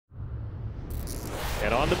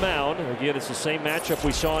And on the mound, again, it's the same matchup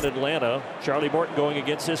we saw in Atlanta. Charlie Morton going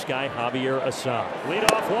against this guy, Javier Assad.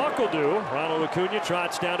 Leadoff walk will do. Ronald Acuna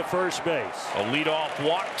trots down to first base. A leadoff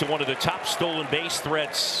walk to one of the top stolen base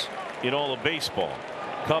threats in all of baseball.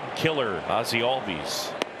 Cub killer Ozzie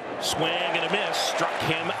Albies. Swing and a miss, struck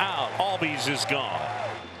him out. Albies is gone.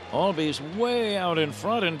 Albies way out in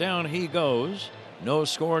front, and down he goes. No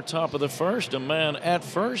score, top of the first, a man at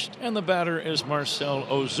first, and the batter is Marcell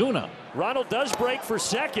Ozuna. Ronald does break for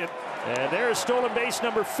second, and there's stolen base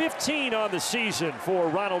number 15 on the season for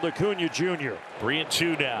Ronald Acuna Jr.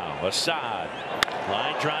 3-2 now. Assad.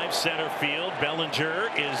 Line drive center field.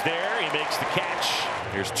 Bellinger is there. He makes the catch.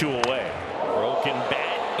 Here's 2 away. Broken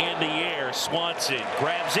bat in the air. Swanson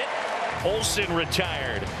grabs it. Olsen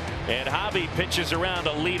retired. And Javi pitches around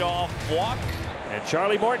a leadoff walk. And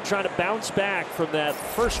Charlie Morton trying to bounce back from that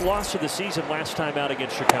first loss of the season last time out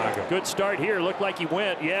against Chicago. Good start here. Looked like he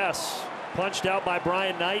went. Yes. Punched out by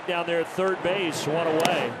Brian Knight down there at third base. 1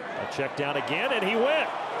 away. A check down again, and he went.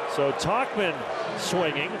 So Tauchman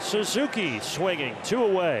swinging. Suzuki swinging. 2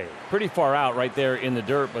 away. Pretty far out right there in the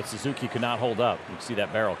dirt, but Suzuki could not hold up. You can see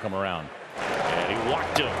that barrel come around. And he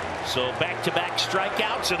walked him. So back-to-back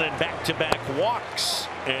strikeouts and then back-to-back walks.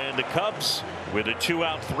 And the Cubs with a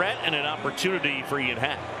 2-out threat and an opportunity for Ian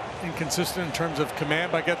Happ. Inconsistent in terms of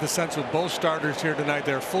command, but I get the sense with both starters here tonight,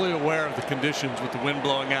 they're fully aware of the conditions with the wind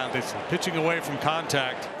blowing out. They're pitching away from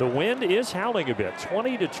contact. The wind is howling a bit,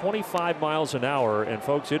 20 to 25 miles an hour, and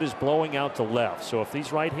folks, it is blowing out to left. So if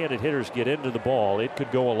these right-handed hitters get into the ball, it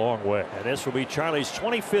could go a long way. And this will be Charlie's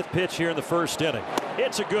 25th pitch here in the first inning.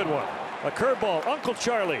 It's a good one. A curveball, Uncle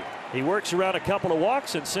Charlie. He works around a couple of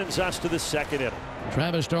walks and sends us to the second inning.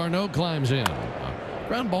 Travis d'Arnaud climbs in.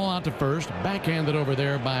 Ground ball out to first, backhanded over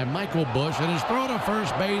there by Michael Busch, and his throw to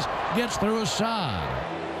first base gets through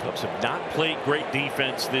Assad. Cubs have not played great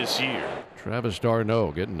defense this year. Travis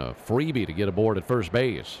d'Arnaud getting a freebie to get aboard at first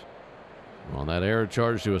base. On that error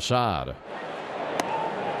charge to Assad.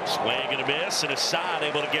 Swing and a miss, and Assad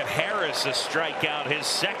able to get Harris a strikeout, his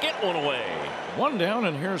second one away. 1 down,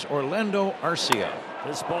 and here's Orlando Arcia.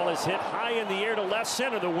 This ball is hit high in the air to left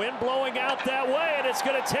center. The wind blowing out that way, and it's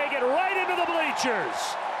going to take it right into the bleachers.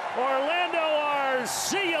 Orlando Arcia,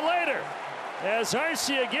 see you later. As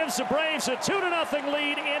Arcia gives the Braves a 2-0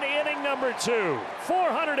 lead in inning number 2.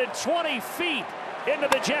 420 feet into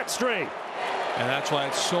the jet stream. And that's why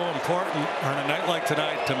it's so important on a night like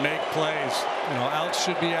tonight to make plays. You know, outs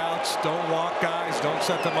should be outs. Don't walk guys. Don't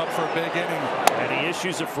set them up for a big inning. And he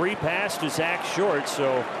issues a free pass to Zach Short,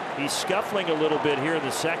 so he's scuffling a little bit here in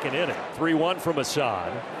the second inning. 3-1 from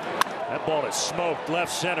Assad. That ball is smoked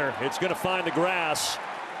left center. It's going to find the grass.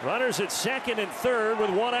 Runners at second and third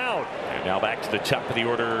with 1 out. And now back to the top of the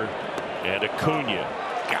order, and Acuna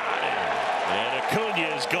got him. And Acuna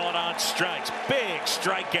has gone on strikes. Big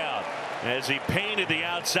strikeout as he painted the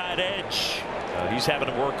outside edge. He's having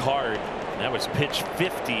to work hard. That was pitch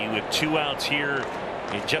 50 with 2 outs here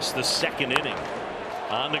in just the second inning.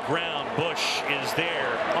 On the ground, Busch is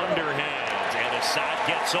there, underhand, and Assad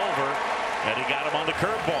gets over, and he got him on the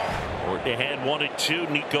curveball. Or they had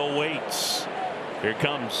 1-2. Nico waits. Here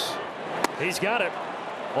comes. He's got it.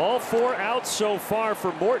 All 4 outs so far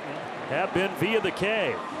for Morton have been via the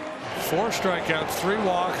K. 4 strikeouts, 3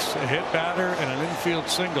 walks, a hit batter, and an infield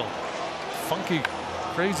single. Funky,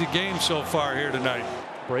 crazy game so far here tonight.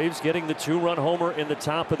 Braves getting the 2-run homer in the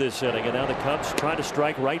top of this inning, and now the Cubs trying to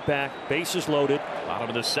strike right back. Bases loaded. Bottom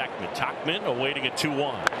of the second. Tauchman awaiting a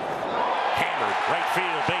 2-1. Hammered right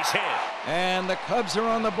field, base hit. And the Cubs are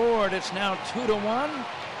on the board. It's now 2-1.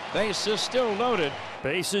 Bases still loaded.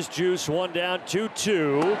 Bases juice, 1 down,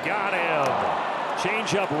 2-2. Got him.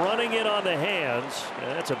 Changeup running in on the hands.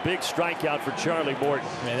 And that's a big strikeout for Charlie Morton.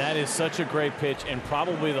 Man, that is such a great pitch, and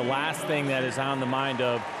probably the last thing that is on the mind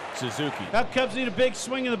of Suzuki. That Cubs need a big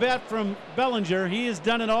swing of the bat from Bellinger. He has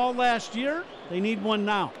done it all last year. They need one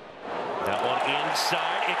now. That one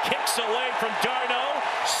inside. It kicks away from d'Arnaud.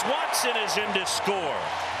 Swanson is in to score.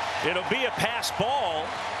 It'll be a pass ball.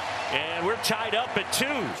 And we're tied up at 2.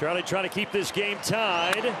 Charlie trying to keep this game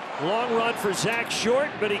tied. Long run for Zach Short,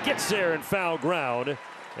 but he gets there in foul ground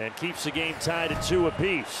and keeps the game tied at 2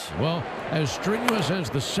 apiece. Well, as strenuous as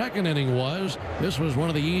the second inning was, this was one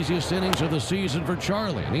of the easiest innings of the season for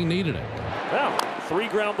Charlie, and he needed it. Well, 3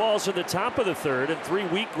 ground balls in the top of the third and 3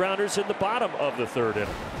 weak grounders in the bottom of the third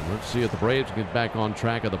inning. Let's see if the Braves get back on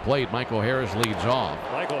track of the plate. Michael Harris leads off.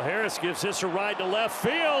 Michael Harris gives this a ride to left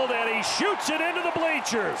field, and he shoots it into the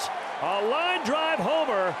bleachers. A line drive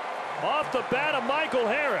homer off the bat of Michael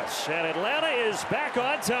Harris, and Atlanta is back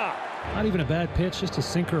on top. Not even a bad pitch, just a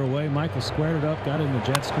sinker away. Michael squared it up, got it in the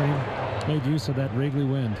jet stream, made use of that Wrigley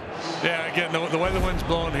wind. Yeah, again, the way the wind's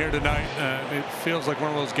blowing here tonight, it feels like one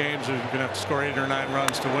of those games where you're going to have to score 8 or 9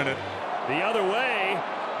 runs to win it. The other way,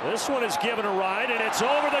 this one is given a ride, and it's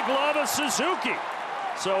over the glove of Suzuki.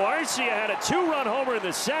 So Arcia had a 2-run homer in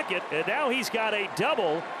the second, and now he's got a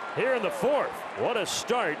double here in the fourth. What a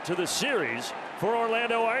start to the series for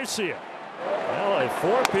Orlando Arcia. Well, a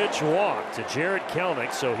 4-pitch walk to Jared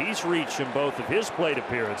Kelenic, so he's reached in both of his plate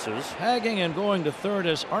appearances. Tagging and going to third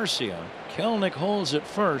is Arcia. Kelenic holds at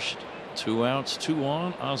first. 2 outs, 2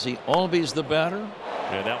 on. Ozzie Albies the batter.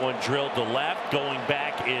 And that one drilled to left. Going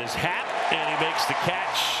back is Happ, and he makes the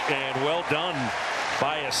catch. And well done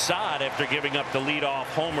by Assad after giving up the leadoff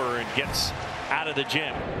homer and gets out of the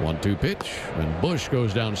gym. 1-2 pitch, and Bush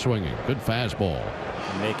goes down swinging. Good fastball.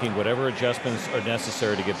 Making whatever adjustments are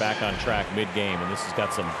necessary to get back on track mid-game, and this has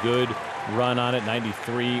got some good run on it.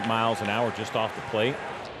 93 miles an hour just off the plate.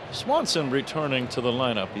 Swanson returning to the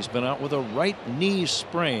lineup. He's been out with a right knee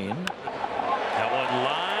sprain. That one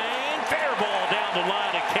line, fair ball down the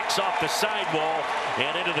line. It kicks off the sidewall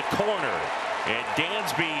and into the corner. And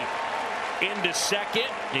Dansby into second.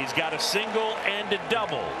 He's got a single and a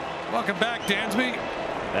double. Welcome back, Dansby.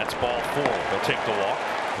 That's ball 4. They'll take the walk.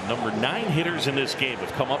 The number 9 hitters in this game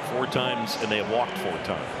have come up 4 times and they have walked 4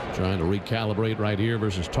 times. Trying to recalibrate right here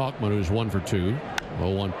versus Tauchman, who's 1 for 2.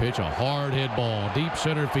 0-1 pitch, a hard hit ball, deep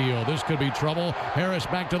center field. This could be trouble. Harris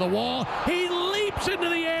back to the wall. He leaps into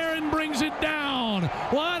the air and brings it down.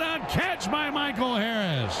 What a catch by Michael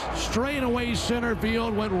Harris. Straight away center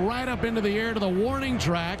field, went right up into the air to the warning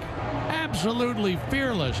track. Absolutely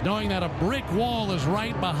fearless, knowing that a brick wall is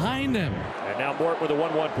right behind him. And now Mort with a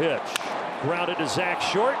 1-1 pitch. Grounded to Zach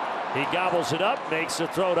Short. He gobbles it up, makes the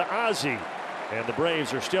throw to Ozzie. And the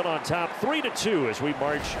Braves are still on top 3-2 as we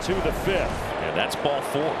march to the 5th. And that's ball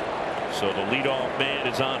 4. So the leadoff man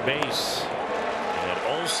is on base. And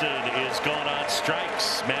Olson is gone on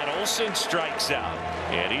strikes. Matt Olson strikes out.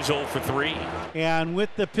 And he's 0 for 3. And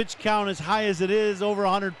with the pitch count as high as it is, over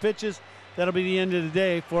 100 pitches, that'll be the end of the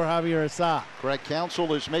day for Javier Assad. Greg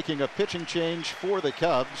Counsell is making a pitching change for the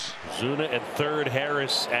Cubs. Zuna at third,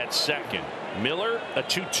 Harris at second. Miller a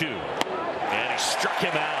 2-2. And he struck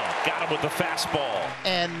him out. Got him with the fastball.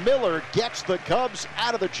 And Miller gets the Cubs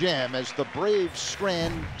out of the jam as the Braves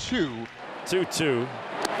strand 2-2.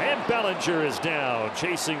 And Bellinger is down,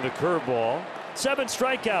 chasing the curveball. 7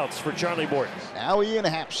 strikeouts for Charlie Morton. Now Ian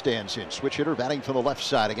Happ stands in. Switch hitter batting from the left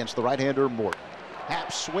side against the right-hander Morton.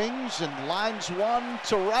 Happ swings and lines one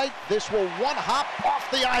to right. This will one-hop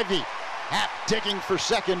off the ivy. Happ digging for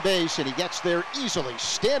second base, and he gets there easily,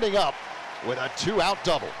 standing up with a 2-out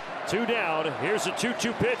double. 2 down. Here's a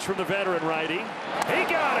 2-2 pitch from the veteran righty. He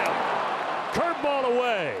got him. Curveball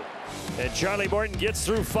away. And Charlie Morton gets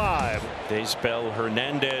through 5. Daysbel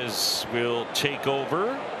Hernandez will take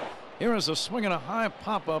over. Here is a swing and a high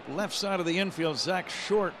pop-up left side of the infield. Zach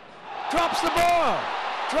Short drops the ball.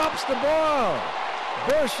 Drops the ball.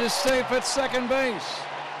 Bush is safe at second base.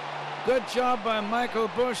 Good job by Michael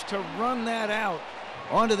Bush to run that out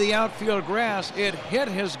onto the outfield grass. It hit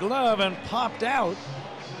his glove and popped out.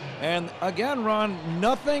 And again, Ron,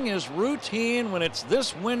 nothing is routine when it's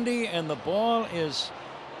this windy and the ball is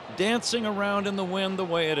dancing around in the wind the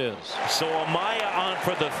way it is. So Amaya on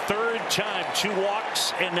for the 3rd time. 2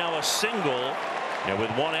 walks and now a single. And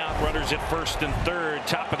with 1 out, runners at first and third,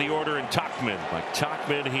 top of the order in Tauchman. Like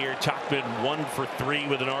Tauchman here, Tauchman 1 for 3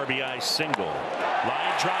 with an RBI single.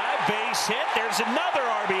 Line drive, base hit, there's another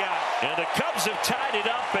RBI. And the Cubs have tied it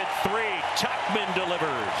up at 3. Tauchman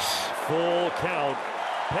delivers. Full count.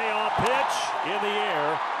 Payoff pitch in the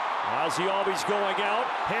air. Ozzie Albies going out.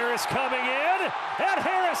 Harris coming in. And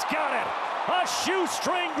Harris got it. A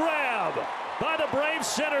shoestring grab by the Braves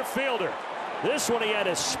center fielder. This one he had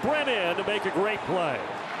to sprint in to make a great play.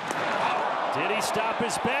 Did he stop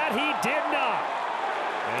his bat? He did not.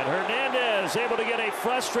 And Hernandez able to get a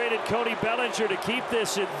frustrated Cody Bellinger to keep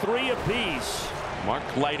this at 3 apiece. Mark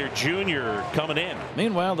Leiter Jr. coming in.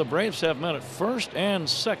 Meanwhile, the Braves have men at first and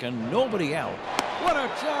second. Nobody out. What a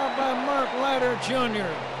job by Mark Leiter Jr.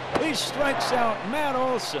 He strikes out Matt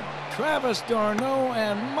Olson, Travis d'Arnaud,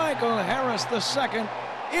 and Michael Harris II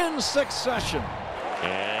in succession.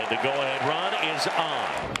 And the go-ahead run is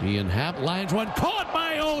on. Ian Happ lines one, caught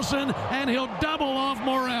by Olson, and he'll double off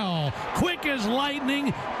Morel. Quick as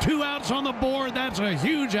lightning, 2 outs on the board. That's a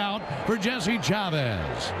huge out for Jesse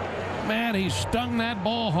Chavez. Man, he stung that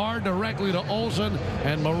ball hard directly to Olson,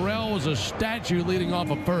 and Morel was a statue leading off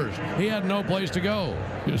of first. He had no place to go.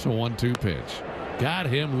 Just a 1-2 pitch. Got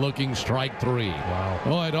him looking strike 3. Wow.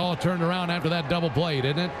 Oh, it all turned around after that double play,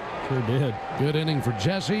 didn't it? Sure did. Good inning for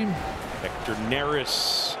Jesse. Hector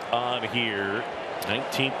Neris on here.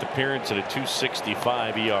 19th appearance at a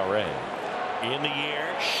 2.65 ERA. In the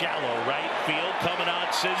air, shallow right field, coming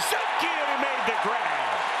on Suzuki, and he made the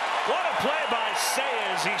grab. What a play by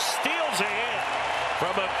Sayers. He steals it in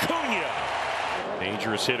from Acuna.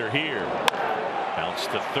 Dangerous hitter here. Bounce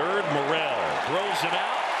to third. Morel throws it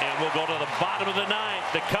out, and we'll go to the bottom of the ninth.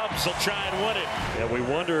 The Cubs will try and win it. And we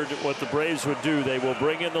wondered what the Braves would do. They will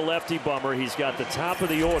bring in the lefty Bummer. He's got the top of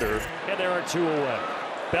the order, and there are 2 away.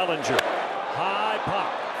 Bellinger, high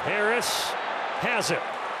pop. Harris has it.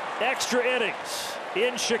 Extra innings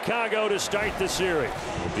in Chicago to start the series.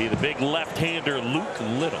 Will be the big left-hander Luke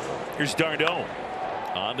Little. Here's Dardone.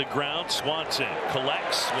 On the ground, Swanson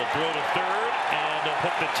collects, will throw to third, and they'll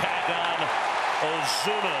put the tag on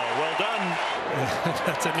Ozuna. Well done.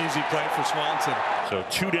 That's an easy play for Swanson. So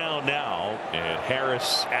 2 down now, and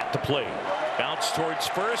Harris at the plate. Bounce towards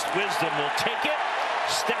first. Wisdom will take it.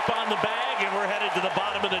 Step on the bag, and we're headed to the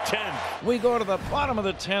bottom of the 10th. We go to the bottom of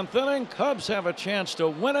the 10th inning. Cubs have a chance to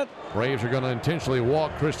win it. Braves are going to intentionally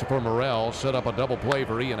walk Christopher Morel, set up a double play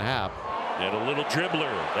for Ian Happ. And a little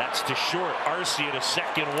dribbler. That's to short. Arce at a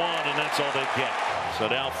second one, and that's all they get. So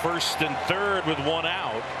now first and third with 1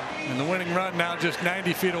 out. And the winning run now just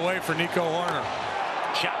 90 feet away for Nico Horner.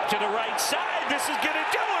 Chop to the right side. This is going to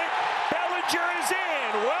do it. Bellinger is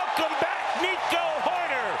in. Welcome back, Nico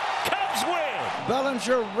Horner. Cubs win.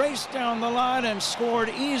 Bellinger raced down the line and scored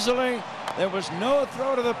easily. There was no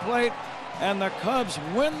throw to the plate, and the Cubs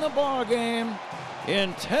win the ball game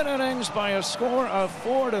in 10 innings by a score of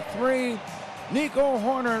 4-3. Nico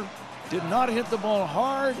Horner did not hit the ball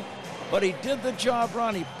hard, but he did the job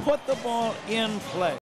right. He put the ball in play.